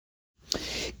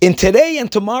In today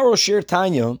and tomorrow Shir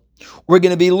Tanya, we're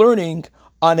going to be learning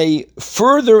on a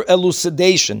further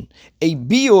elucidation, a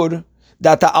biur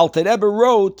that the Alter Rebbe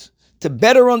wrote to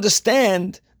better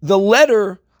understand the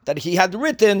letter that he had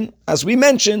written, as we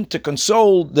mentioned, to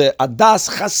console the Adas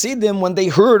Hasidim when they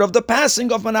heard of the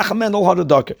passing of Menachem Mendel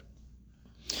Hadadoker.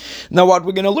 Now, what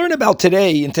we're going to learn about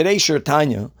today, in today's Shir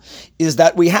Tanya, is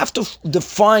that we have to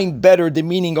define better the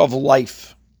meaning of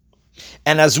life.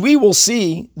 And as we will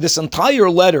see, this entire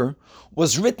letter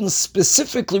was written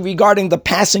specifically regarding the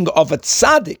passing of a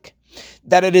tzaddik,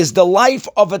 that it is the life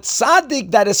of a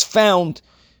tzaddik that is found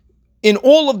in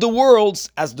all of the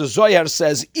worlds, as the Zohar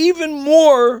says, even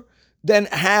more than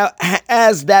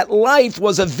as that life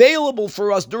was available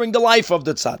for us during the life of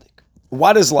the tzaddik.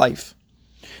 What is life?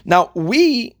 Now,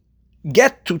 we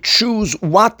get to choose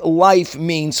what life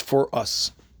means for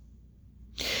us.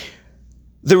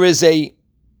 There is a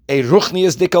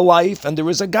ruchniistic life and there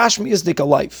is a gashmiistic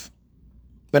life.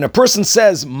 When a person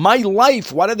says, my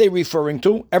life, what are they referring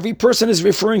to? Every person is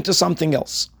referring to something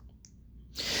else.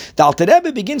 The Alter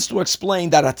Rebbe begins to explain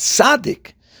that a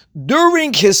tzaddik,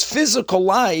 during his physical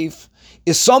life,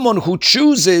 is someone who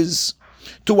chooses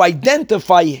to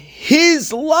identify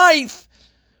his life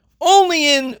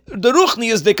only in the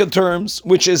ruchniistic terms,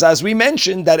 which is, as we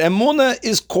mentioned, that emunah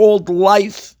is called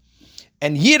life,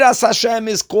 and yiras Hashem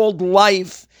is called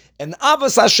life, and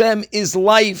avos Hashem is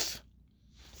life.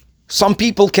 Some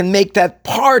people can make that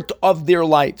part of their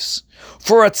lives.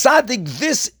 For a tzaddik,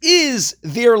 this is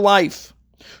their life.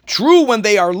 True, when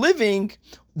they are living,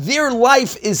 their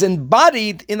life is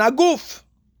embodied in a guf.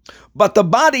 But the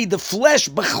body, the flesh,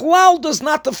 b'chlal does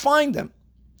not define them.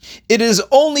 It is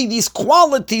only these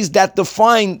qualities that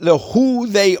define who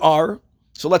they are.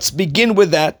 So let's begin with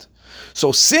that.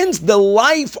 So since the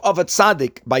life of a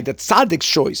tzaddik, by the tzaddik's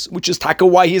choice, which is taka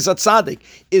why he's a tzaddik,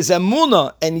 is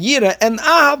emunah and yira and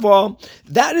ahava,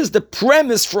 that is the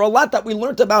premise for a lot that we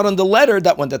learned about in the letter,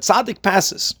 that when the tzaddik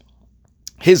passes,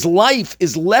 his life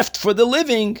is left for the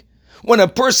living. When a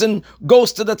person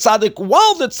goes to the tzaddik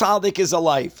while the tzaddik is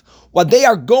alive, what they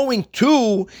are going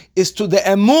to is to the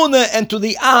emunah and to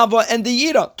the ahava and the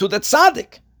yira, to the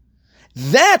tzaddik.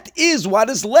 That is what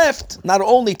is left, not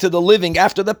only to the living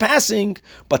after the passing,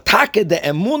 but taka, the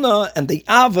emunah and the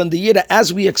ahava and the yira,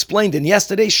 as we explained in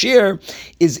yesterday's shir,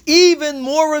 is even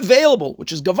more available,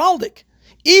 which is gavaldik.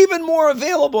 Even more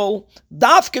available,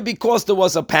 dafka, because there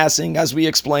was a passing, as we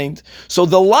explained. So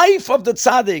the life of the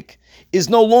tzaddik is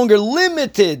no longer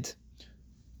limited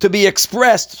to be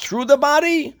expressed through the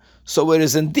body, so it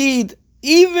is indeed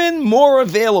even more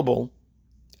available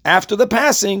after the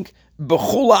passing,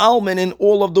 b'chula almin, in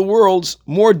all of the worlds.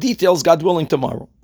 More details, God willing, tomorrow.